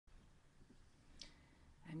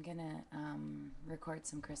I'm gonna record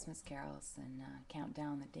some Christmas carols and count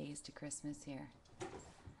down the days to Christmas here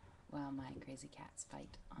while my crazy cats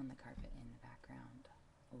fight on the carpet in the background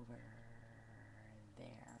over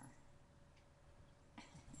there.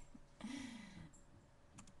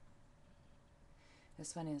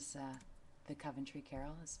 This one is the Coventry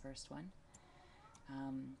Carol, is the first one.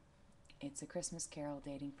 It's a Christmas carol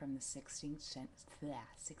dating from the 16th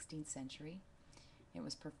century. It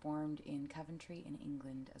was performed in Coventry in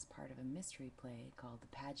England as part of a mystery play called The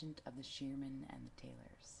Pageant of the Shearmen and the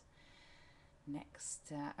Tailors. Next,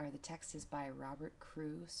 the text is by Robert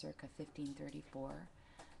Crewe, circa 1534,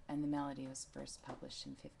 and the melody was first published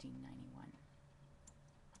in 1591.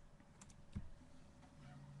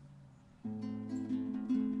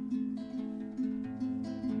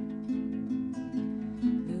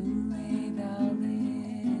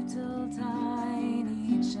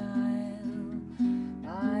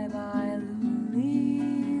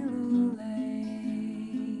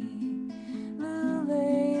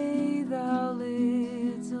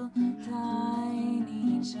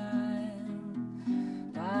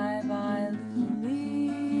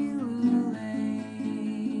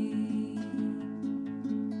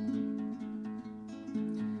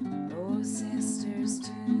 Sisters,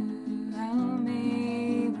 too, how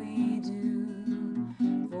may we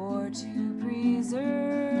do for to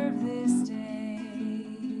preserve this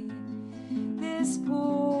day, this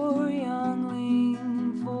poor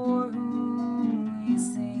youngling for whom we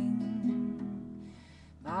sing,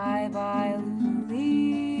 bye bye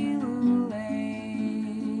lully lulay.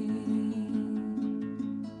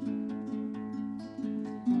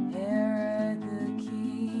 Herod the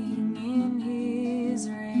king in his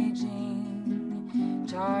raging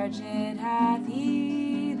charged hath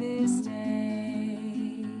he this day,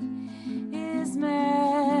 is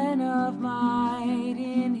man of might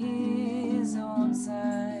in his own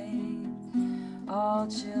sight, all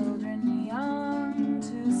children young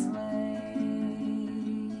to slay.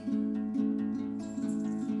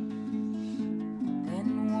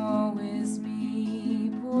 Then woe is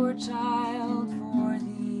me, poor child, for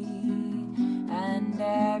thee, and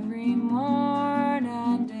every morn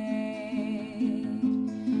and day,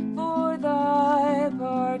 for thy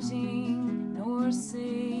parting, nor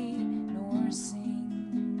say nor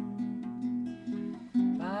sing,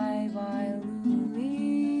 bye bye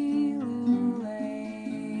lully lulay.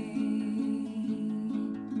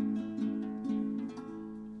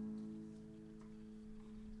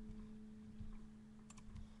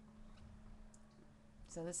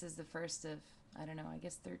 So this is the first of, I don't know, I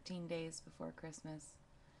guess 13 days before Christmas,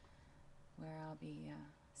 where I'll be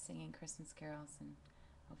singing Christmas carols, and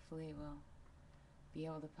hopefully we'll be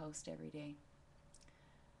able to post every day.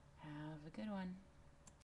 Have a good one.